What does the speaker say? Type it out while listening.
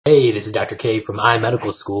Hey, this is Dr. K from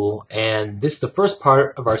iMedicalSchool, and this is the first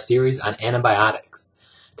part of our series on antibiotics.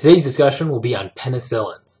 Today's discussion will be on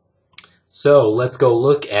penicillins. So let's go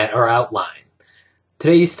look at our outline.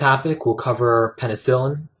 Today's topic will cover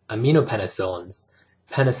penicillin, aminopenicillins,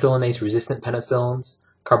 penicillinase-resistant penicillins,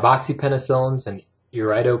 carboxypenicillins, and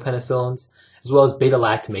iridopenicillins, as well as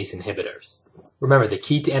beta-lactamase inhibitors. Remember, the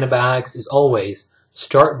key to antibiotics is always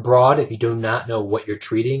start broad if you do not know what you're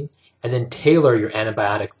treating, and then tailor your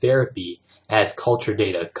antibiotic therapy as culture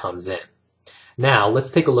data comes in. Now, let's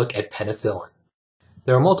take a look at penicillin.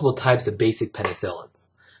 There are multiple types of basic penicillins.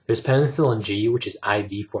 There's penicillin G, which is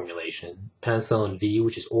IV formulation, penicillin V,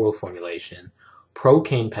 which is oral formulation,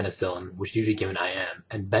 procaine penicillin, which is usually given IM,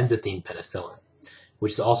 and benzathine penicillin,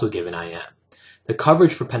 which is also given IM. The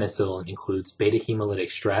coverage for penicillin includes beta hemolytic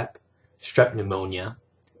strep, strep pneumonia,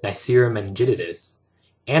 Neisseria meningitidis,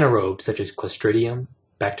 anaerobes such as Clostridium,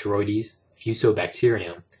 Bacteroides,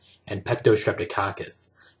 Fusobacterium, and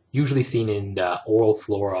Peptostreptococcus, usually seen in the oral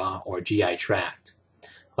flora or GI tract,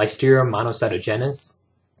 Listeria monocytogenes,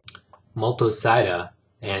 Multocida,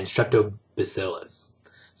 and Streptobacillus,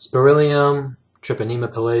 Spirillum, Treponema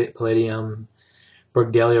pallidum,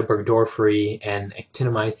 Burgdorferi burgdorferi, and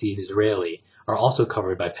Actinomyces israeli are also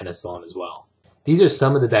covered by penicillin as well. These are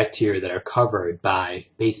some of the bacteria that are covered by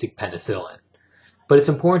basic penicillin. But it's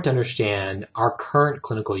important to understand our current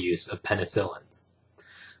clinical use of penicillins.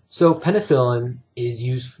 So penicillin is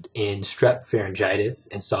used in strep pharyngitis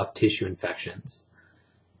and soft tissue infections.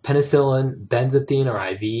 Penicillin benzathine or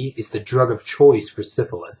IV is the drug of choice for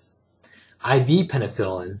syphilis. IV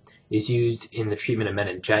penicillin is used in the treatment of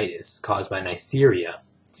meningitis caused by Neisseria,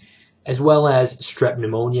 as well as strep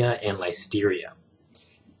pneumonia and Listeria.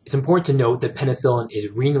 It's important to note that penicillin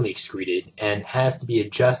is renally excreted and has to be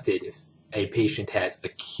adjusted if a patient has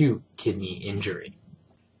acute kidney injury.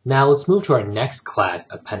 Now let's move to our next class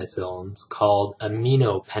of penicillins called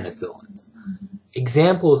aminopenicillins.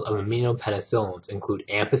 Examples of aminopenicillins include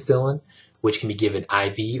ampicillin, which can be given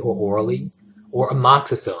IV or orally, or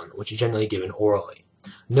amoxicillin, which is generally given orally.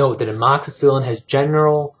 Note that amoxicillin has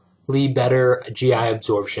generally better GI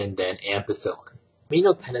absorption than ampicillin.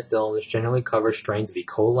 Aminopenicillins generally cover strains of E.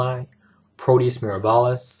 coli, Proteus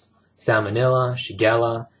mirabilis, Salmonella,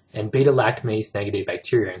 Shigella, and beta-lactamase negative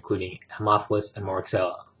bacteria, including Haemophilus and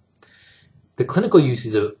Moraxella. The clinical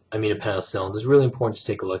uses of aminopenicillins is really important to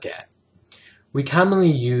take a look at. We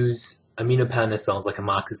commonly use aminopenicillins like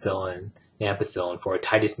amoxicillin and ampicillin for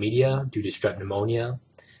otitis media due to strep pneumonia,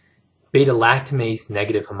 beta-lactamase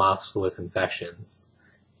negative Haemophilus infections,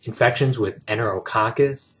 infections with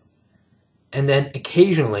Enterococcus, and then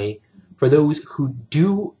occasionally for those who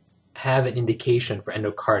do have an indication for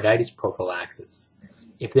endocarditis prophylaxis.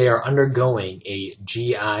 If they are undergoing a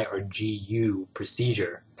GI or GU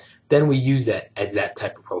procedure, then we use that as that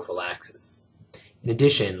type of prophylaxis. In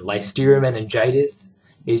addition, Listeria meningitis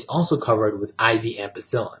is also covered with IV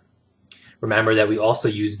ampicillin. Remember that we also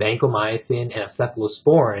use vancomycin and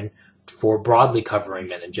cephalosporin for broadly covering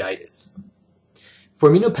meningitis.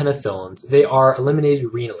 For aminopenicillins, they are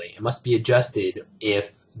eliminated renally and must be adjusted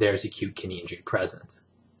if there's acute kidney injury present.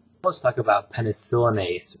 Let's talk about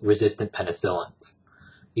penicillinase-resistant penicillins.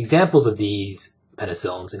 Examples of these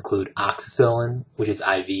penicillins include oxacillin, which is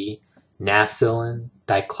IV, nafcillin,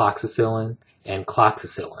 dicloxacillin, and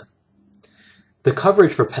cloxacillin. The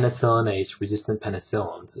coverage for penicillinase-resistant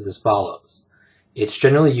penicillins is as follows. It's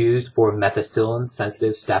generally used for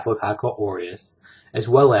methicillin-sensitive Staphylococcus aureus, as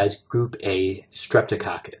well as group A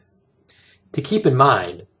Streptococcus. To keep in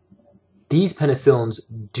mind, these penicillins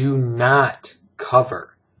do not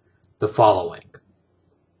cover the following: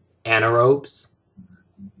 anaerobes,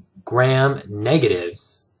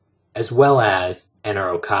 gram-negatives, as well as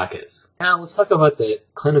Enterococcus. Now let's talk about the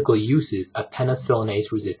clinical uses of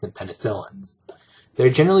penicillinase-resistant penicillins. They're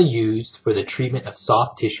generally used for the treatment of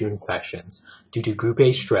soft tissue infections due to group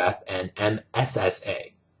A strep and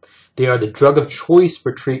MSSA. They are the drug of choice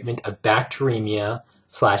for treatment of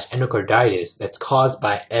bacteremia/endocarditis that's caused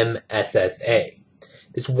by MSSA.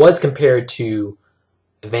 This was compared to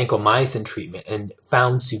vancomycin treatment and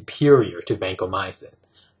found superior to vancomycin.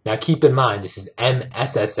 Now keep in mind this is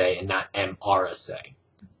MSSA and not MRSA.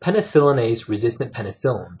 Penicillinase-resistant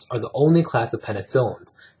penicillins are the only class of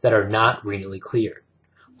penicillins that are not renally cleared.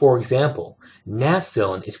 For example,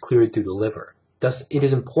 nafcillin is cleared through the liver. Thus, it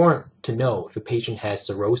is important to know if a patient has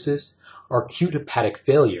cirrhosis or acute hepatic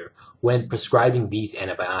failure when prescribing these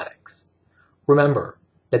antibiotics. Remember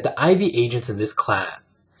that the IV agents in this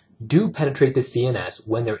class do penetrate the CNS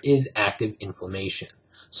when there is active inflammation,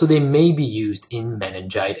 so they may be used in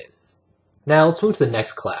meningitis. Now let's move to the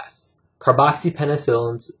next class,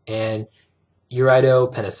 carboxypenicillins and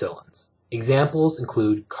Uridopenicillins. Examples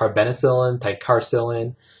include carbenicillin,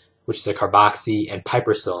 ticarcillin, which is a carboxy, and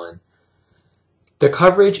piperacillin. The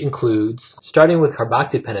coverage includes, starting with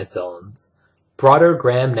carboxypenicillins, broader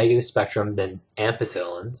gram-negative spectrum than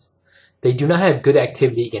ampicillins. They do not have good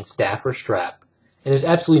activity against staph or strep, and there's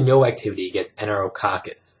absolutely no activity against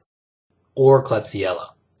enterococcus or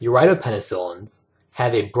Klebsiella. Uridopenicillins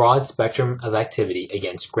have a broad spectrum of activity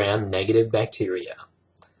against gram-negative bacteria.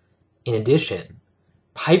 In addition,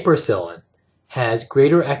 piperacillin has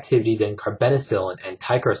greater activity than carbenicillin and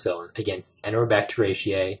ticarcillin against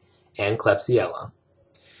Enterobacteriaceae and Klebsiella.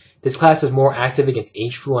 This class is more active against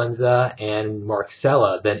H-influenza and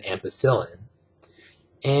Marxella than ampicillin.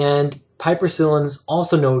 And piperacillin is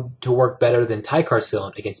also known to work better than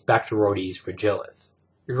ticarcillin against Bacteroides fragilis.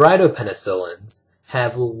 Uridopenicillins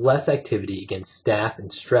have less activity against staph and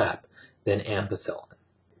strep than ampicillin.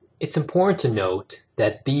 It's important to note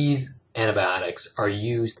that these antibiotics are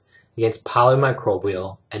used against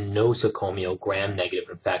polymicrobial and nosocomial gram-negative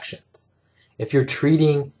infections. If you're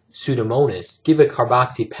treating Pseudomonas, give a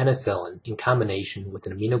carboxypenicillin in combination with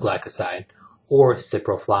an aminoglycoside or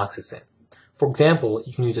ciprofloxacin. For example,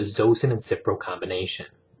 you can use a Zosyn and Cipro combination.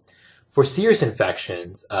 For serious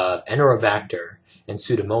infections of Enterobacter and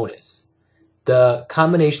Pseudomonas, the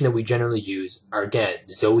combination that we generally use are again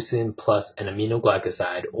Zosyn plus an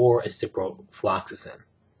aminoglycoside or a ciprofloxacin.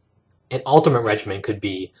 An alternate regimen could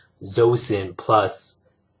be Zosyn plus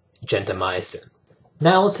gentamicin.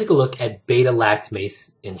 Now let's take a look at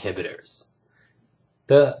beta-lactamase inhibitors.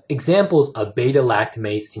 The examples of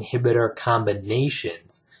beta-lactamase inhibitor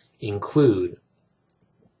combinations include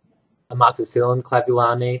amoxicillin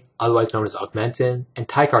clavulanate, otherwise known as augmentin, and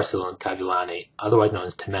ticarcillin clavulanate, otherwise known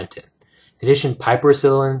as timentin. In addition,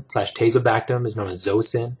 piperacillin/tazobactam is known as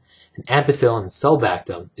Zosyn, and ampicillin and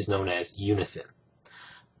sulbactam is known as Unicin.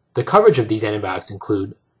 The coverage of these antibiotics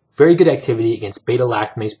include very good activity against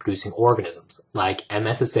beta-lactamase producing organisms like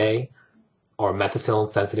MSSA or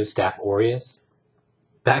methicillin-sensitive Staph aureus,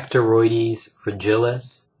 Bacteroides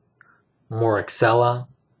fragilis, Marxella.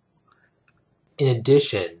 In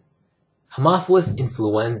addition, Haemophilus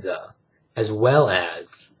influenza as well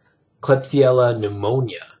as Klebsiella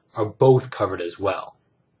pneumonia are both covered as well.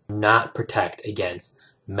 Do not protect against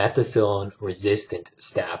methicillin-resistant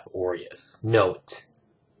Staph aureus. Note: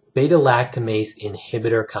 beta-lactamase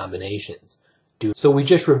inhibitor combinations. So we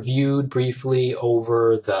just reviewed briefly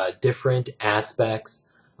over the different aspects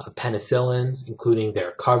of penicillins, including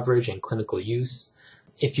their coverage and clinical use.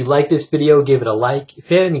 If you like this video, give it a like.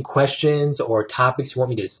 If you have any questions or topics you want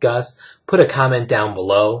me to discuss, put a comment down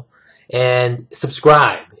below. And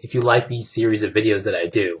subscribe if you like these series of videos that I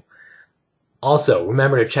do. Also,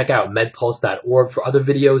 remember to check out medpulse.org for other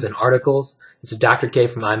videos and articles. This is Dr. K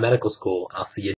from iMedicalSchool, and I'll see you